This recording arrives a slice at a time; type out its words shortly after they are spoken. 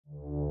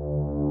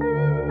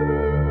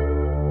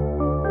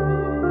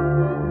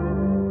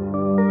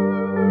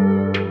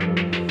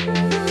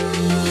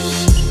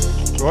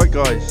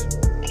Right guys,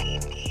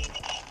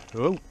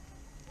 oh,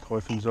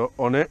 Typhon's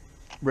on it,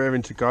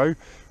 raring to go.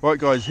 Right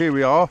guys, here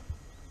we are,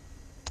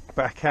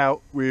 back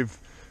out with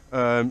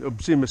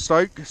ABSIMA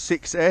Stoke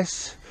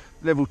 6S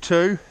level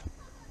 2.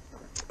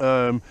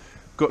 Got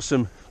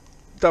some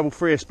double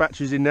 3S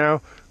batteries in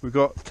now. We've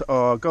got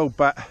our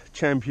Goldbat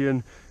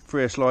Champion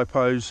 3S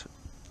lipos,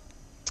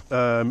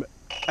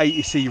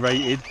 80C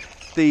rated.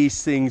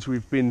 These things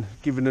we've been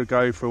giving a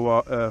go for a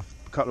while,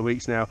 couple of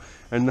weeks now,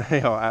 and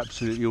they are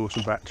absolutely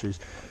awesome batteries.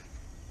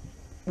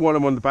 While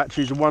I'm on the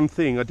batteries, one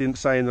thing I didn't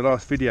say in the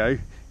last video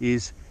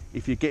is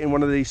if you're getting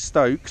one of these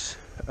Stokes,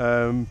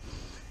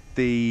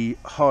 the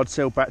hard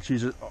cell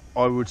batteries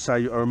I would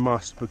say are a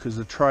must, because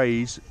the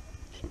trays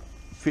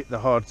fit the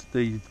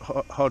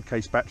hard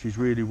case batteries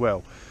really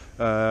well.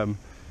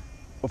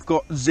 I've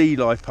got Z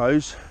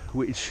lipos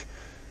which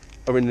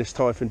are in this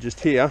Typhon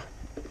just here,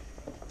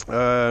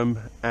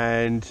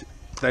 and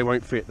they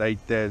won't fit.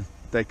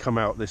 They come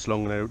out this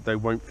long and they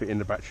won't fit in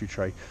the battery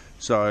tray.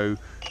 So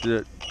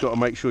got to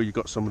make sure you've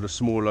got some of the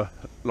smaller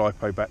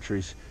lipo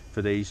batteries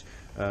for these.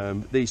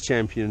 These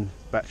Champion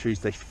batteries,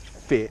 they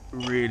fit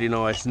really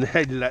nice and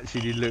they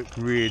actually look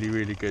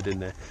really good in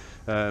there.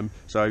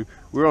 So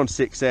we're on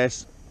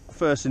 6S,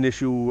 first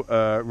initial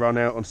run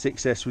out on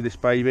 6S with this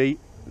baby.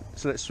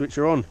 So let's switch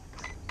her on.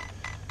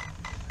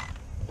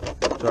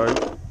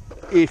 So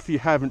if you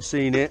haven't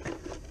seen it,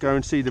 go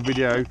and see the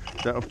video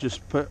that I've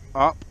just put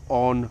up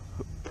on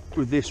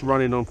with this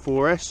running on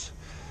 4S.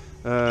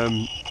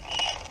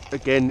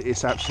 Again,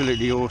 it's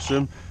absolutely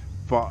awesome,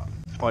 but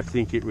I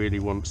think it really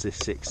wants this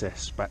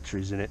 6S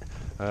batteries in it.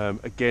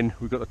 Again,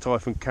 we've got the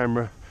Typhon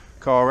camera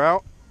car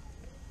out.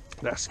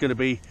 That's going to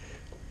be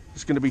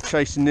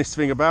chasing this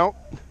thing about.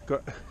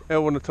 Got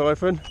L on the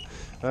Typhon,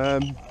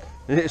 and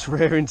it's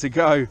raring to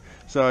go.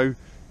 So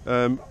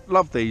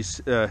love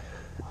these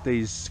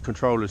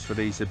controllers for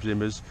these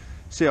ABSIMAs.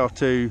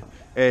 CR2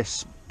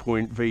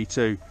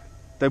 S.V2.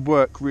 They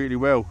work really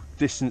well.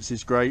 Distance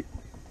is great,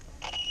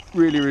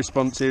 really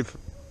responsive.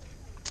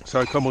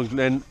 So come on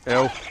then,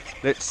 L,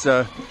 let's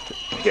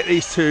get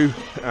these two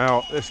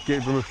out. Let's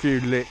give them a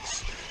few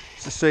licks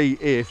to see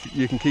if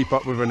you can keep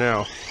up with her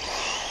now.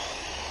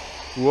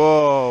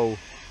 Whoa,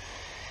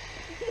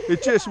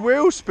 it just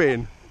wheel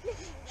spin.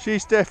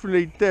 She's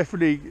definitely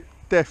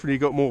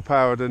got more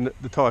power than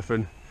the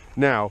Typhon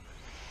now,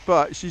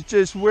 but she's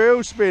just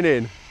wheel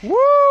spinning.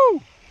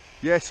 Woo!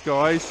 Yes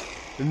guys,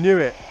 I knew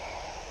it.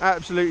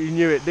 Absolutely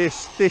knew it.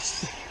 This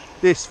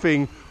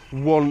thing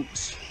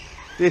wants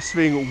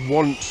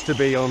to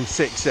be on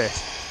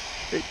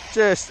 6S. It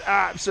just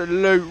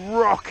absolute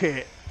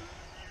rocket.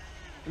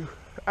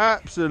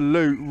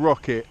 Absolute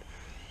rocket.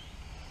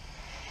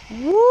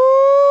 Woo!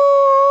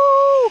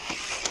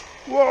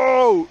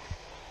 Whoa!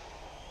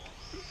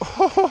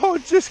 Oh,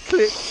 just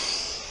clicked.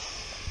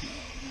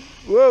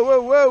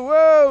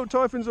 Whoa!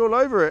 Typhon's all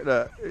over it.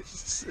 Look.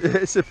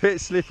 It's a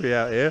bit slippery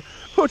out here.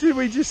 What did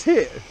we just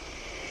hit?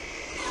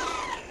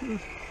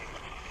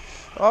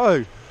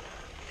 Oh,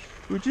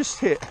 we just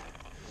hit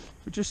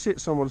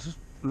someone's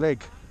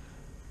leg.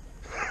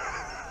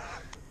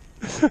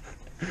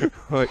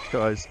 Right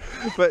guys,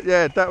 but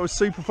yeah, that was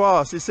super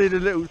fast. You see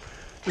the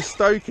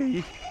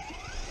Stokey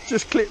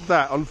just clipped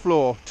that on the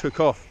floor, took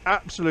off.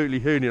 Absolutely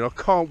hooning. I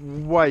can't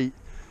wait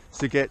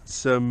to get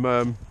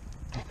some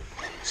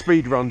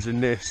speed runs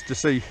in this to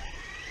see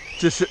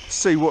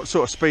what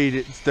sort of speed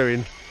it's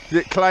doing.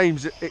 It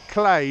claims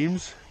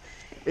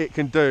it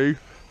can do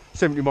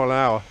 70 miles an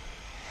hour,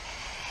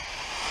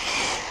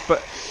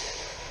 but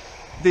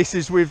this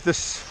is with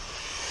this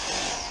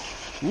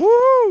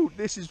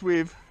is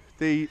with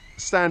the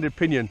standard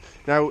pinion.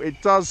 Now it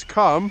does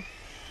come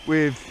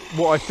with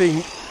what I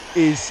think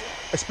is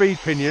a speed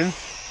pinion.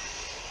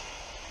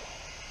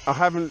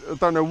 I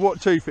don't know what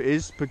tooth it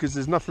is because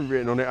there's nothing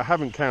written on it. I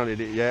haven't counted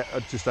it yet.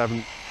 I just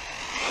haven't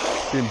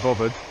been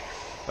bothered.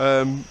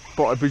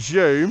 But I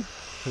presume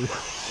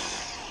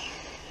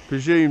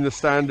the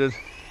standard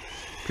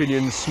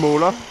pinion's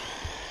smaller.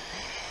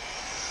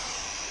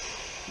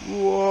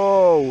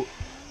 Whoa!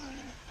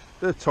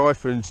 The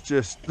Typhon's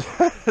just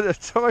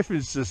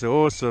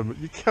awesome.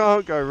 You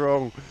can't go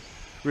wrong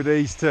with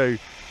these two.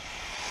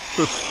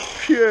 For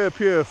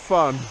pure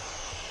fun.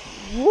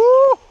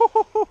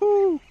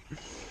 Woo!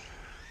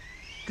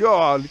 Go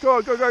on,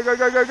 go!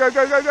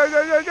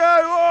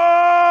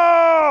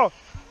 Oh!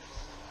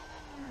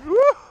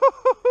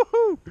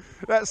 Woo!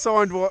 That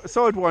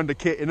sidewinder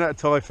kit in that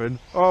Typhon.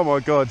 Oh my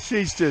God,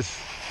 she's just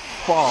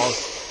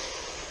fast.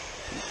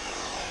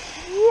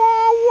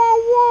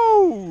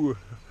 Whoa!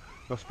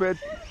 Nice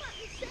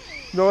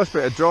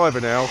bit of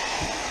driver now.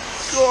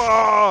 Go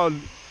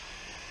on!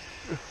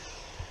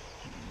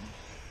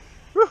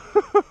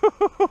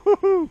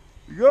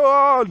 Go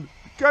on!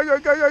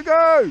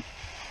 Go!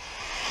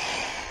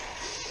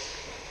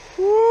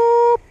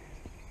 Whoop.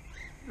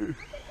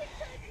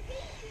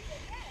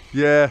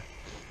 Yeah,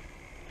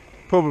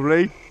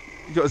 probably.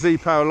 You've got a Z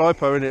power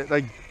lipo in it.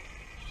 They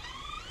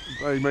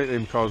make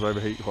them cars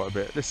overheat quite a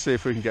bit. Let's see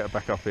if we can get it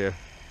back up here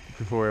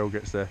before El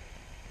gets there.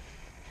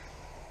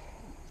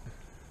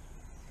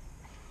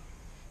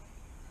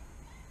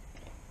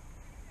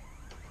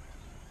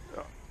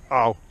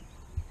 Oh.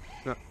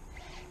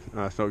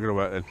 No, it's not going to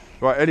work then.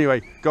 Right,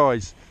 anyway,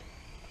 guys.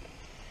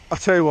 I'll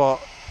tell you what.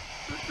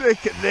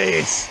 Look at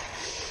this.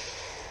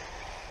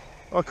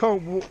 I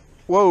can't...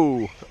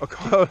 Whoa.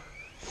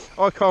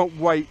 I can't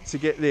wait to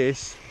get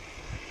this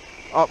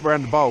up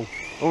around the bowl.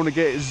 I want to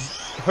get it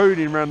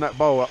hooning around that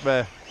bowl up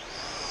there.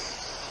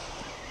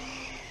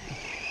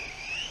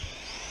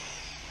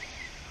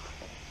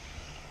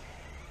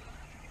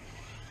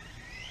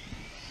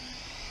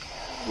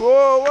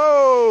 Whoa,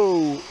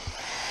 whoa!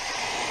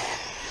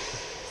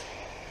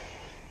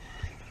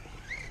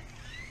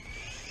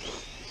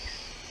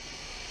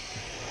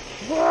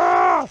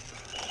 Ah!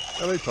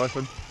 Hello,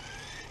 Typhon.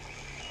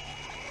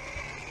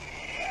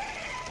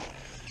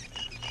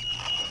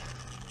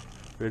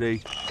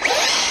 Ready?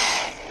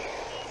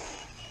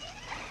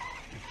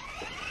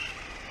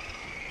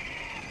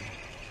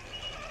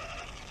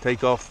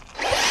 Take off.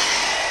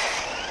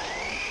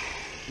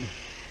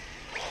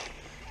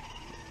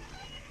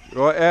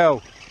 Right,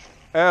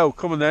 Elle,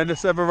 come on then,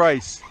 let's have a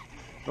race.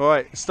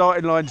 Right,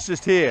 starting line's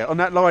just here, on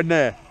that line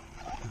there.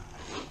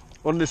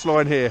 On this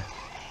line here.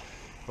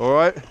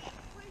 Alright.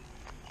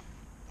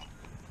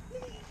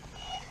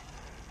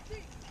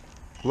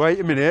 Wait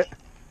a minute.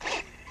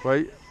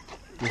 Wait,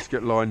 let's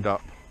get lined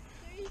up.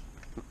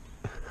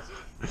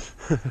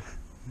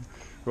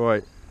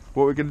 Right,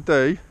 what we're going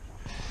to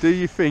do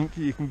you think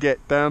you can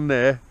get down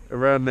there,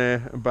 around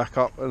there, and back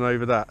up and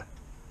over that?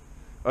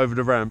 Over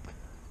the ramp?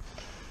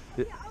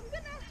 Yeah, I'm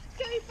going to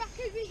go back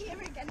over here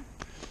again.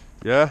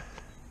 Yeah?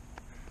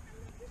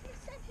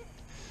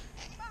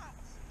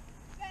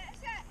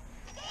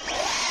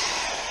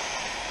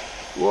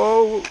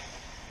 Whoa!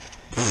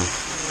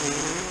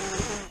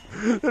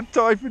 The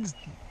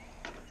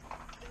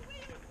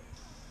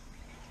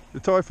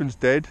Typhon's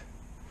dead.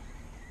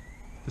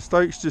 The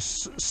stoke's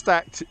just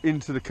stacked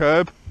into the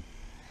curb.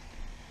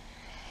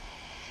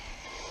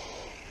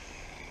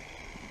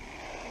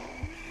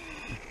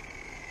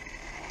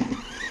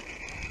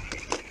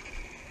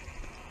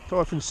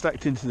 Typhon's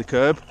stacked into the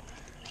curb,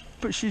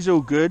 but she's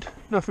all good,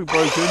 nothing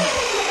broken.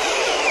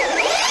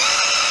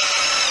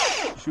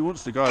 She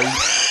wants to go.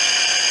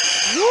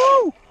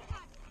 Woo!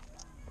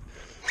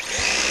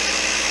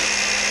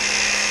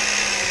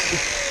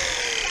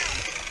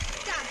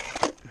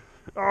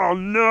 Oh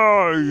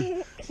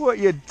no! What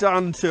you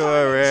done to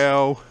her,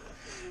 Elle?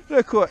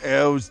 Look what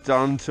Elle's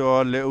done to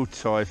our little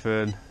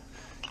Typhon.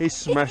 He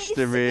smashed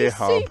the rear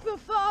hub. It's super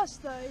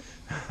fast though.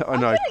 I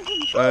know. I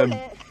couldn't control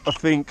it.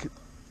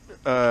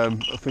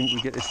 I think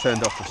we get this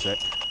turned off a sec.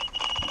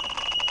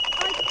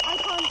 I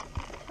can't.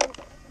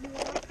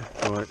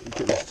 Right,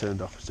 get this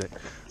turned off a sec.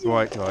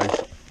 Right, guys.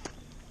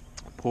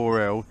 Poor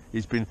Elle.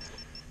 He's been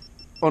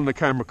on the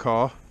camera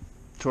car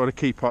trying to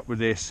keep up with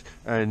this,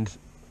 and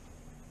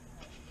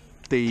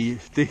these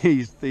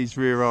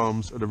rear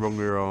arms are the wrong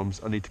rear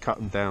arms. I need to cut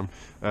them down.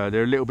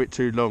 They're a little bit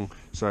too long,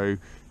 so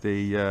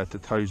the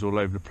toes all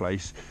over the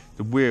place.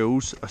 The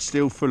wheels are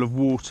still full of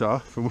water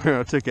from where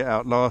I took it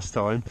out last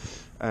time,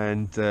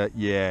 and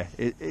yeah,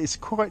 it's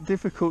quite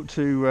difficult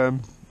to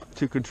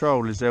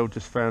control, as Elle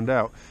just found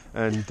out,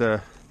 and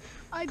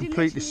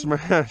completely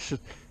smashed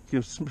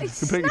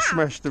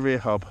the rear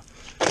hub.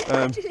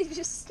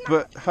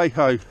 But hey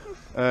ho,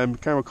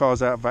 camera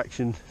car's out of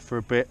action for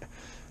a bit,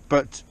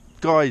 but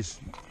guys,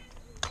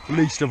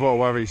 least of our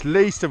worries,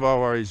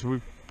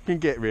 we can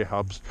get rear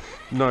hubs,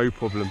 no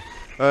problem.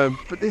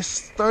 But this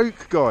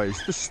stoke,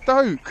 guys, the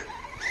stoke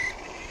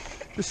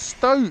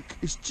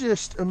is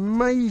just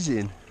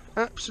amazing,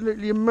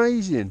 absolutely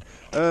amazing.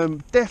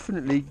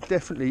 Definitely,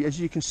 as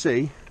you can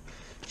see,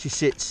 she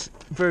sits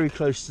very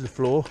close to the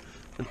floor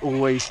and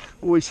always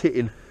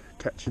hitting,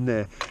 catching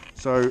there.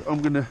 So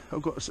I've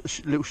got a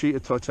little sheet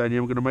of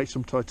titanium. I'm going to make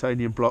some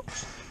titanium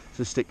blocks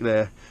to stick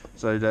there,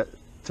 so that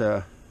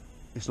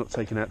it's not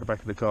taken out the back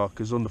of the car,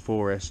 because on the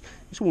 4S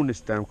it's worn this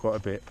down quite a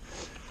bit.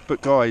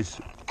 But guys,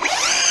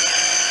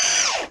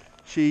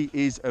 she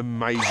is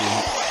amazing.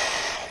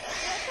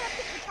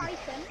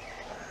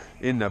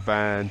 In the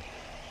van.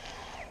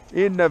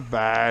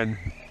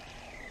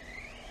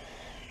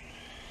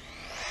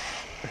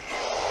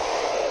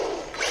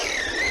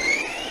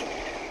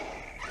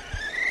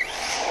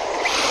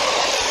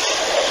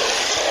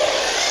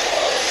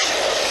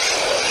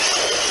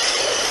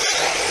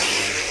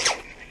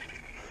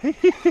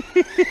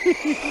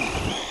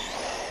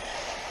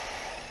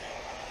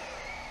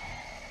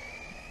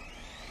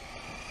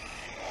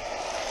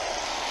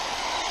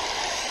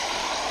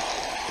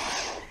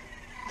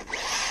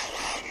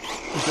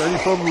 The only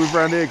problem with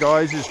around here,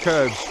 guys, is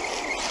curbs.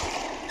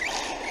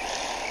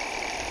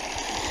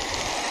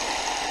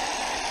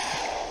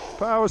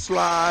 Power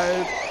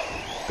slide,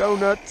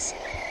 donuts.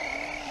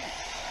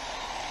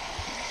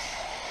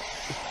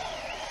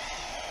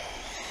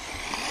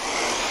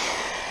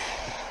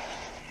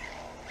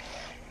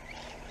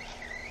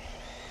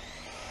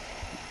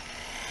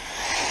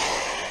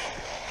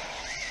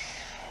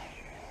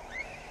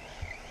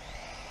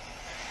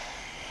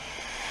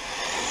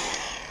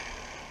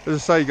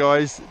 As I say,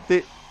 guys,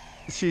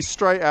 she's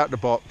straight out the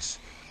box.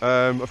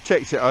 I've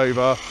checked it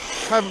over,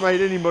 haven't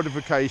made any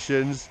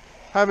modifications,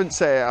 haven't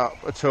set it up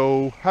at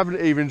all,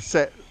 haven't even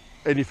set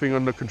anything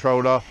on the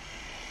controller,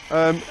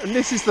 and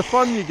this is the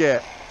fun you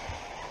get.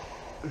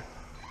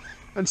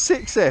 And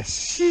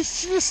 6S,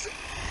 she's just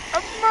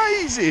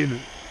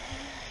amazing.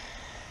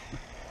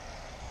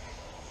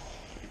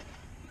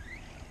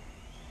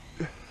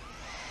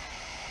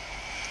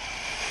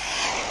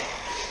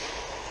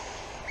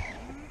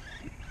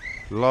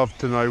 Love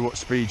to know what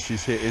speed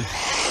she's hitting.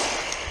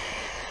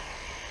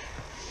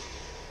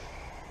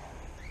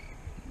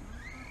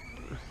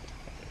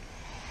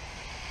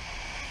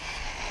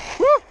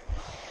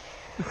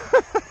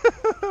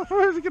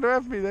 Where's it going to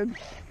have me then?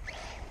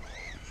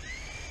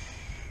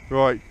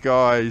 Right,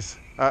 guys,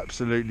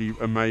 absolutely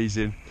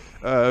amazing.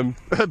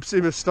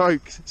 ABSIMA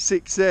Stoke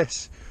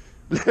 6S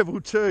level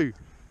 2.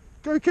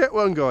 Go get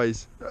one,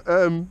 guys.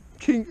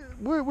 King,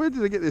 where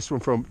did I get this one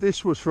from?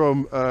 This was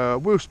from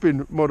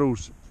Wheelspin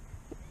Models.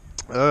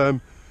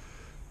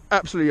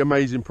 Absolutely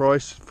amazing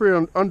price,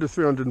 under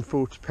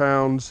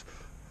 £340.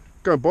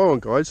 Go and buy one,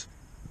 guys.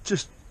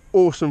 Just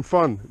awesome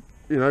fun.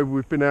 You know,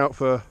 we've been out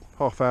for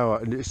half hour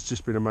and it's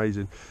just been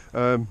amazing.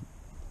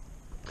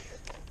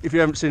 If you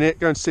haven't seen it,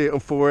 go and see it on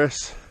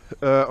 4S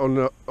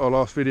on our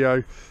last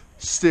video.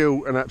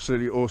 Still an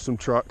absolutely awesome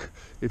truck.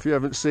 If you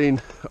haven't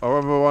seen our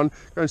other one,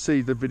 go and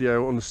see the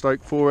video on the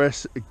Stoke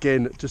 4S.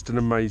 Again, just an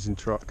amazing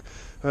truck.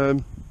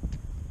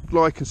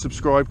 Like and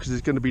subscribe because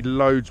there's going to be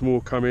loads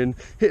more coming.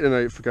 Hit the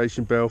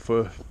notification bell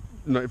for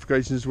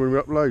notifications when we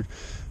upload.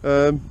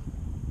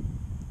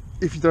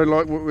 If you don't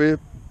like what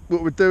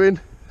we're doing,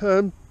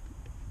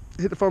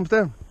 hit the thumbs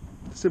down.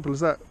 Simple as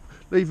that.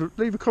 Leave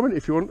a comment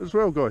if you want as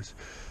well, guys.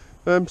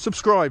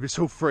 Subscribe, it's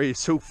all free,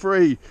 it's all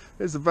free.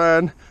 There's the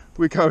van,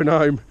 we're going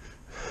home.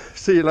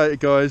 See you later,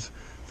 guys.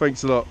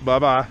 Thanks a lot, bye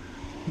bye.